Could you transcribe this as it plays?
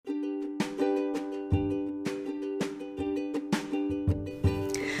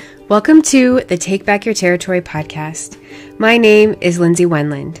Welcome to the Take Back Your Territory podcast. My name is Lindsay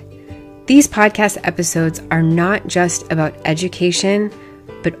Wendland. These podcast episodes are not just about education,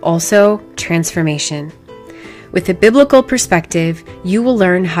 but also transformation. With a biblical perspective, you will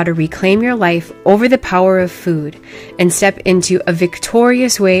learn how to reclaim your life over the power of food and step into a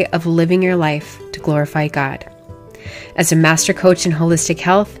victorious way of living your life to glorify God. As a master coach in holistic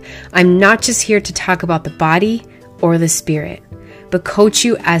health, I'm not just here to talk about the body or the spirit, but coach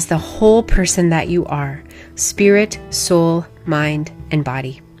you as the whole person that you are: spirit, soul, mind, and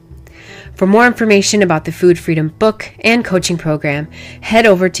body. For more information about the Food Freedom book and coaching program, head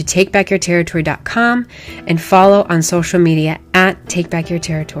over to takebackyourterritory.com and follow on social media at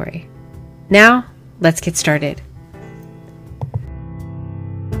takebackyourterritory. Now, let's get started.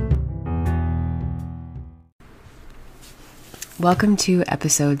 Welcome to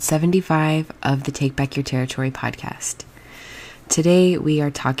episode 75 of the Take Back Your Territory podcast. Today we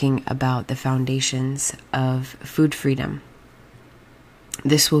are talking about the foundations of food freedom.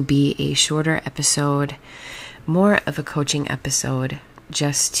 This will be a shorter episode, more of a coaching episode,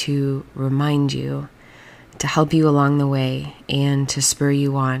 just to remind you, to help you along the way, and to spur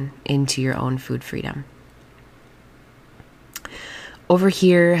you on into your own food freedom. Over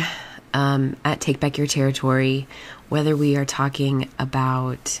here at Take Back Your Territory, whether we are talking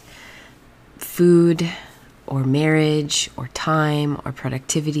about food or marriage or time or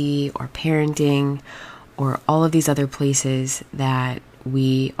productivity or parenting or all of these other places that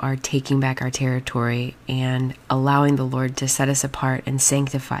we are taking back our territory and allowing the Lord to set us apart and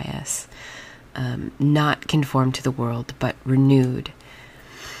sanctify us, not conform to the world, but renewed.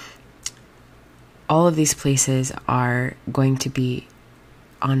 All of these places are going to be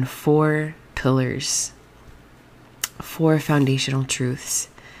on 4 pillars, 4 foundational truths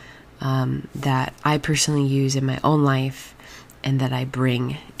that I personally use in my own life and that I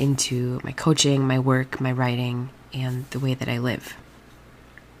bring into my coaching, my work, my writing, and the way that I live.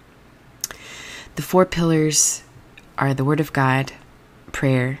 The 4 pillars are the Word of God,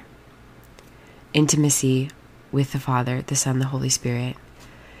 prayer, intimacy with the Father, the Son, the Holy Spirit,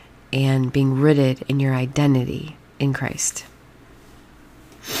 and being rooted in your identity in Christ.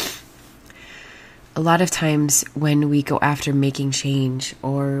 A lot of times when we go after making change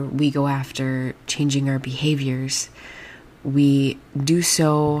or we go after changing our behaviors, we do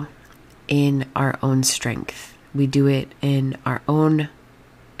so in our own strength. We do it in our own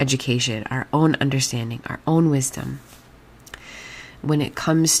education, our own understanding, our own wisdom. When it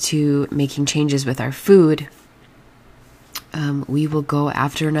comes to making changes with our food, we will go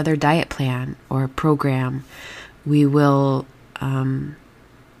after another diet plan or program. We will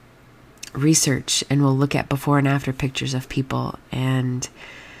research and we'll look at before and after pictures of people and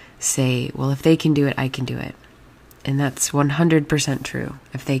say, well, if they can do it, I can do it. And that's 100% true.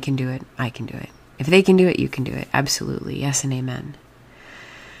 If they can do it, I can do it. If they can do it, you can do it. Absolutely. Yes and amen.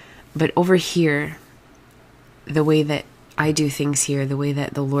 But over here, the way that I do things here, the way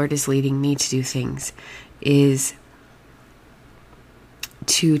that the Lord is leading me to do things, is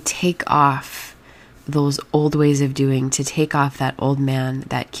to take off those old ways of doing, to take off that old man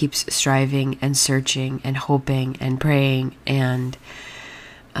that keeps striving and searching and hoping and praying and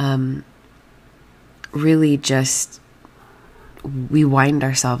really just, we wind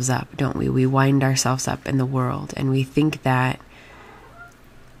ourselves up, don't we? We wind ourselves up in the world, and we think that,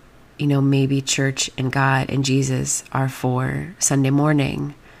 maybe church and God and Jesus are for Sunday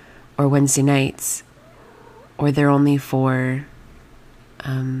morning or Wednesday nights, or they're only for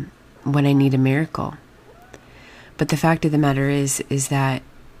when I need a miracle. But the fact of the matter is that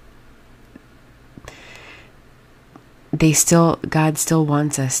God still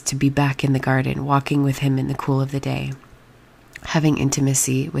wants us to be back in the garden, walking with Him in the cool of the day, having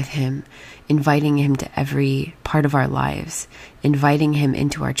intimacy with Him, inviting Him to every part of our lives, inviting Him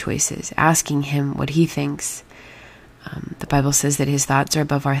into our choices, asking Him what He thinks. The Bible says that His thoughts are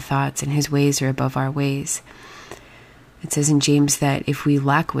above our thoughts and His ways are above our ways. It says in James that if we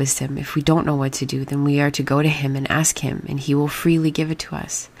lack wisdom, if we don't know what to do, then we are to go to Him and ask Him, and He will freely give it to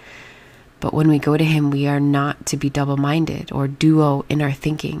us. But when we go to Him, we are not to be double-minded or duo in our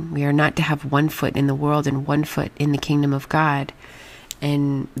thinking. We are not to have one foot in the world and one foot in the kingdom of God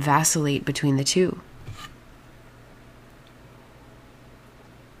and vacillate between the two.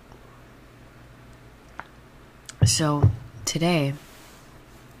 So today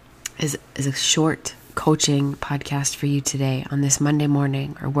is a short coaching podcast for you today on this Monday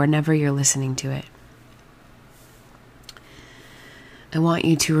morning or whenever you're listening to it. I want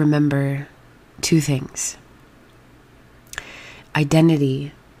you to remember 2 things.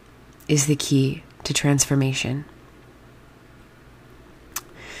 Identity is the key to transformation.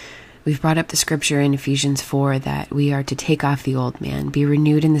 We've brought up the scripture in Ephesians 4 that we are to take off the old man, be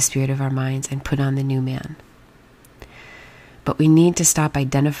renewed in the spirit of our minds, and put on the new man. But we need to stop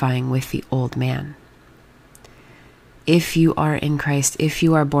identifying with the old man. If you are in Christ, if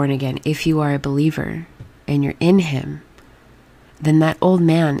you are born again, if you are a believer, and you're in Him, then that old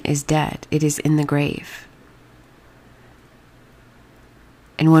man is dead. It is in the grave.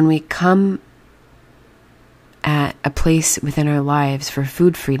 And when we come at a place within our lives for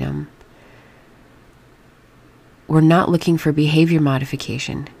food freedom, we're not looking for behavior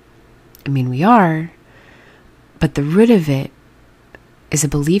modification. I mean, we are, but the root of it is a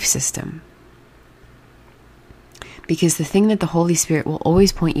belief system. Because the thing that the Holy Spirit will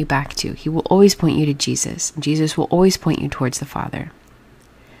always point you back to, He will always point you to Jesus. Jesus will always point you towards the Father.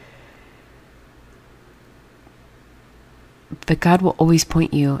 But God will always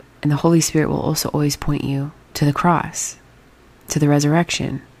point you, and the Holy Spirit will also always point you to the cross, to the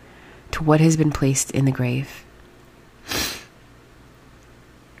resurrection, to what has been placed in the grave.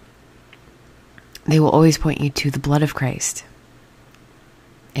 They will always point you to the blood of Christ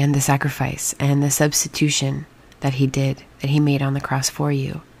and the sacrifice and the substitution that He did, that He made on the cross for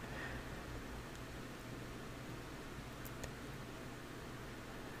you.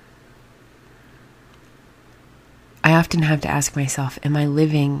 I often have to ask myself, am I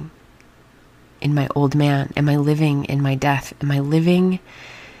living in my old man? Am I living in my death? Am I living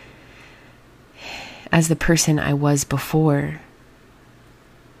as the person I was before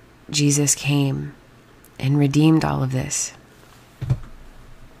Jesus came and redeemed all of this?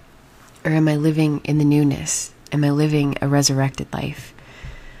 Or am I living in the newness? Am I living a resurrected life?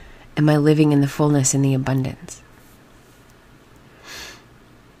 Am I living in the fullness and the abundance?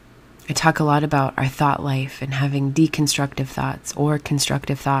 I talk a lot about our thought life and having deconstructive thoughts or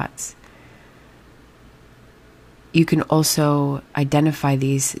constructive thoughts. You can also identify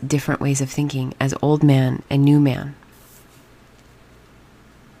these different ways of thinking as old man and new man.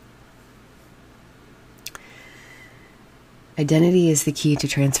 Identity is the key to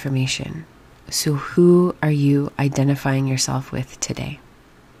transformation. So who are you identifying yourself with today?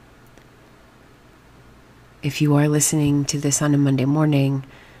 If you are listening to this on a Monday morning,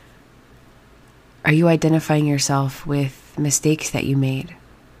 are you identifying yourself with mistakes that you made?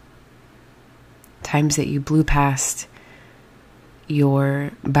 Times that you blew past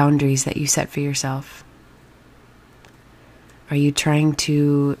your boundaries that you set for yourself? Are you trying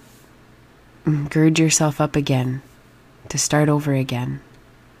to gird yourself up again, to start over again?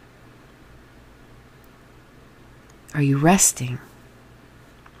 Are you resting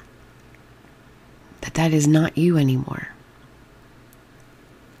that is not you anymore?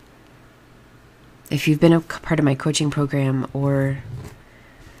 If you've been a part of my coaching program or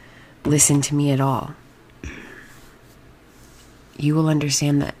listened to me at all, you will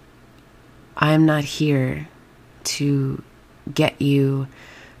understand that I am not here to get you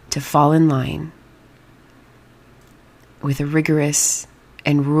to fall in line with a rigorous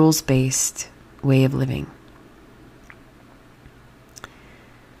and rules-based way of living.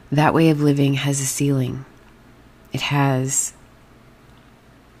 That way of living has a ceiling. It has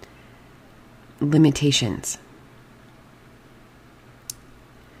limitations.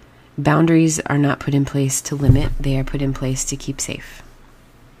 Boundaries are not put in place to limit, they are put in place to keep safe.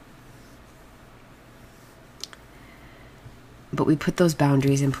 But we put those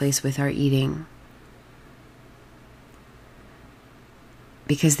boundaries in place with our eating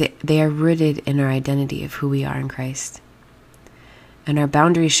because they are rooted in our identity of who we are in Christ. And our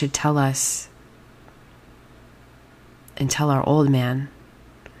boundaries should tell us and tell our old man,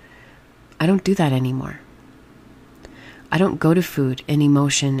 I don't do that anymore. I don't go to food and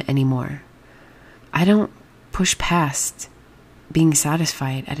emotion anymore. I don't push past being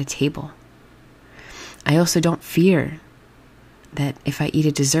satisfied at a table. I also don't fear that if I eat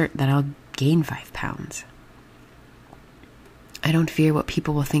a dessert that I'll gain 5 pounds. I don't fear what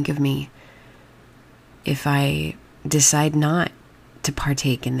people will think of me if I decide not to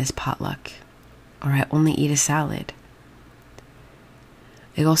partake in this potluck, or I only eat a salad.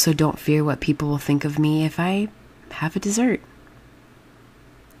 I also don't fear what people will think of me if I have a dessert.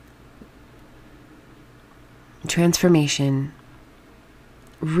 Transformation,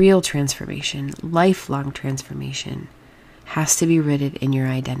 real transformation, lifelong transformation, has to be rooted in your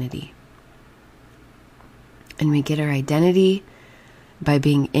identity. And we get our identity by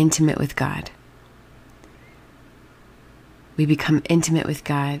being intimate with God. We become intimate with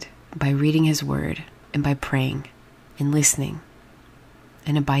God by reading His Word and by praying and listening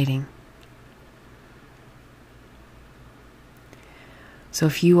and abiding. So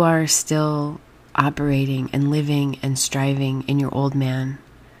if you are still operating and living and striving in your old man,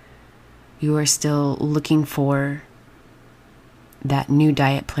 You are still looking for that new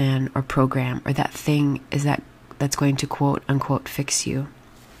diet plan or program, or that thing that's going to quote unquote fix you.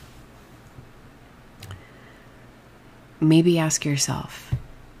 Maybe ask yourself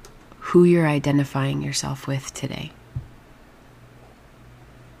who you're identifying yourself with today.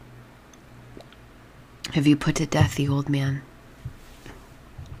 Have you put to death the old man?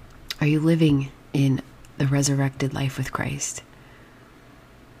 Are you living in the resurrected life with Christ?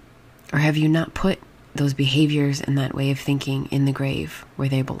 Or have you not put those behaviors and that way of thinking in the grave where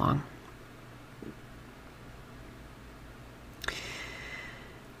they belong?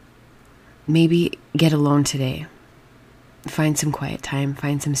 Maybe get alone today. Find some quiet time,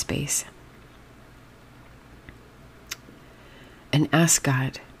 find some space. And ask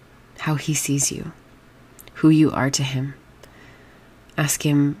God how He sees you, who you are to Him. Ask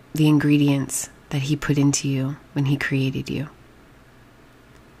Him the ingredients that He put into you when He created you.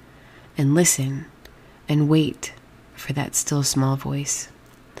 And listen and wait for that still small voice.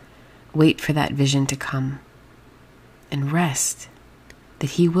 Wait for that vision to come. And rest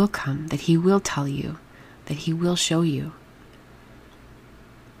that He will come, that He will tell you, that He will show you.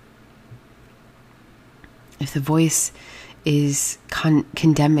 If the voice is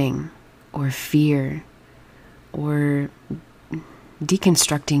condemning or fear or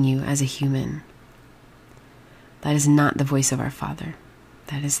deconstructing you as a human, that is not the voice of our Father.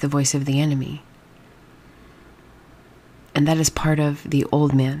 That is the voice of the enemy. And that is part of the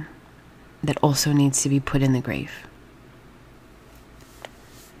old man that also needs to be put in the grave.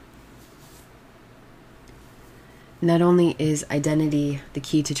 Not only is identity the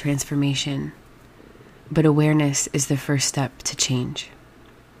key to transformation, but awareness is the first step to change.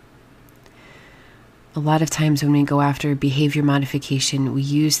 A lot of times when we go after behavior modification, we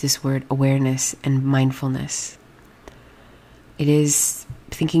use this word awareness and mindfulness. It is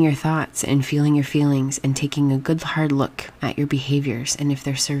thinking your thoughts and feeling your feelings and taking a good hard look at your behaviors and if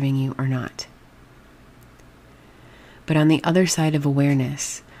they're serving you or not. But on the other side of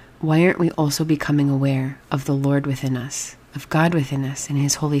awareness, why aren't we also becoming aware of the Lord within us, of God within us and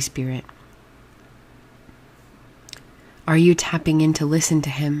His Holy Spirit? Are you tapping in to listen to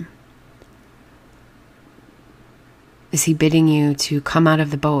Him? Is He bidding you to come out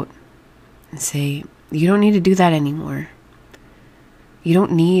of the boat and say, you don't need to do that anymore. You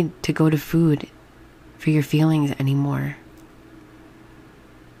don't need to go to food for your feelings anymore.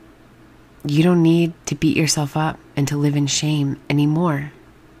 You don't need to beat yourself up and to live in shame anymore.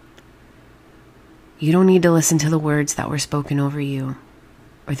 You don't need to listen to the words that were spoken over you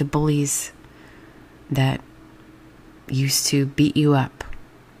or the bullies that used to beat you up.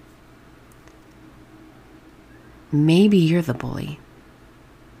 Maybe you're the bully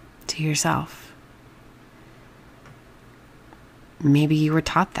to yourself. Maybe you were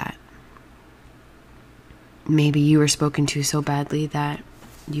taught that. Maybe you were spoken to so badly that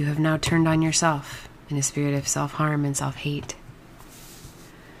you have now turned on yourself in a spirit of self-harm and self-hate.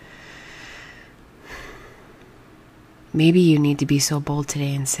 Maybe you need to be so bold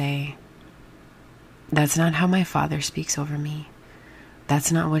today and say, that's not how my Father speaks over me.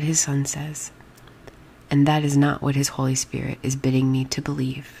 That's not what His Son says. And that is not what His Holy Spirit is bidding me to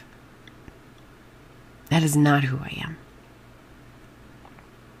believe. That is not who I am.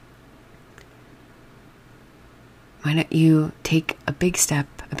 Why don't you take a big step,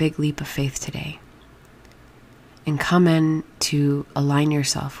 a big leap of faith today, and come in to align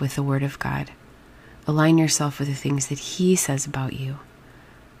yourself with the Word of God. Align yourself with the things that He says about you,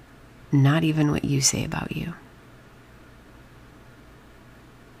 not even what you say about you.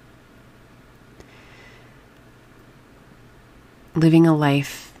 Living a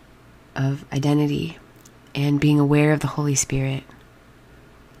life of identity and being aware of the Holy Spirit,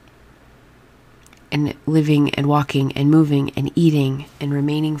 and living and walking and moving and eating and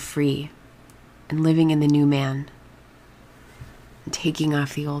remaining free and living in the new man and taking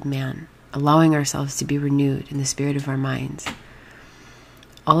off the old man, allowing ourselves to be renewed in the spirit of our minds.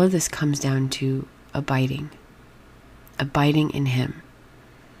 All of this comes down to abiding in Him,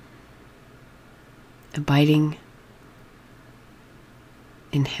 abiding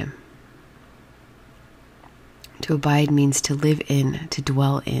in Him. To abide means to live in, to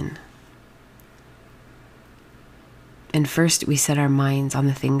dwell in. And first we set our minds on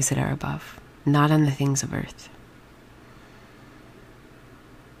the things that are above, not on the things of earth.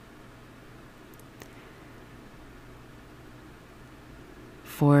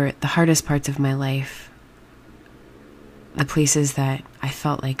 For the hardest parts of my life, the places that I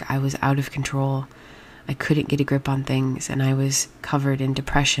felt like I was out of control, I couldn't get a grip on things, and I was covered in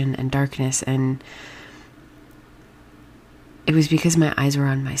depression and darkness, and it was because my eyes were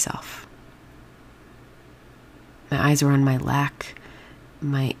on myself. My eyes were on my lack,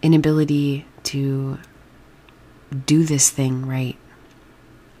 my inability to do this thing right.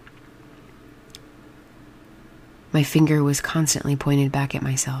 My finger was constantly pointed back at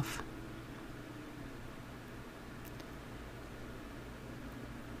myself.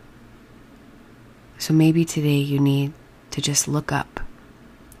 So maybe today you need to just look up.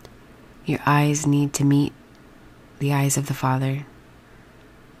 Your eyes need to meet the eyes of the Father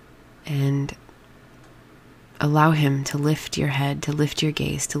and allow Him to lift your head, to lift your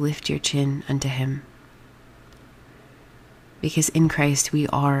gaze, to lift your chin unto Him. Because in Christ we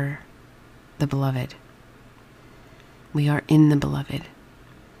are the beloved. We are in the beloved.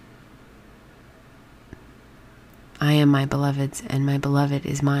 I am my beloved's, and my beloved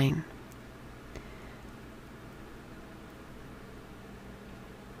is mine.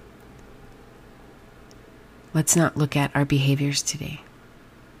 Let's not look at our behaviors today.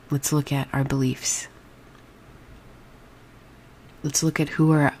 Let's look at our beliefs. Let's look at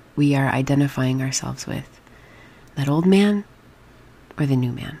who we are identifying ourselves with. That old man or the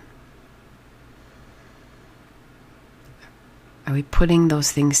new man? Are we putting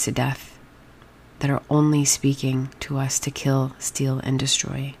those things to death that are only speaking to us to kill, steal, and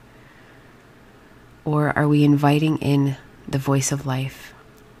destroy? Or are we inviting in the voice of life,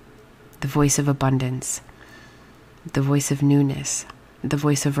 the voice of abundance, the voice of newness, the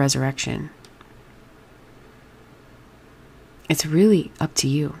voice of resurrection? It's really up to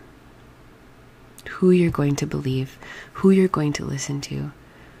you who you're going to believe, who you're going to listen to,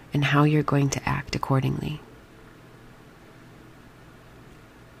 and how you're going to act accordingly.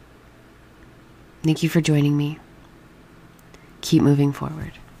 Thank you for joining me. Keep moving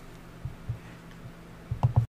forward.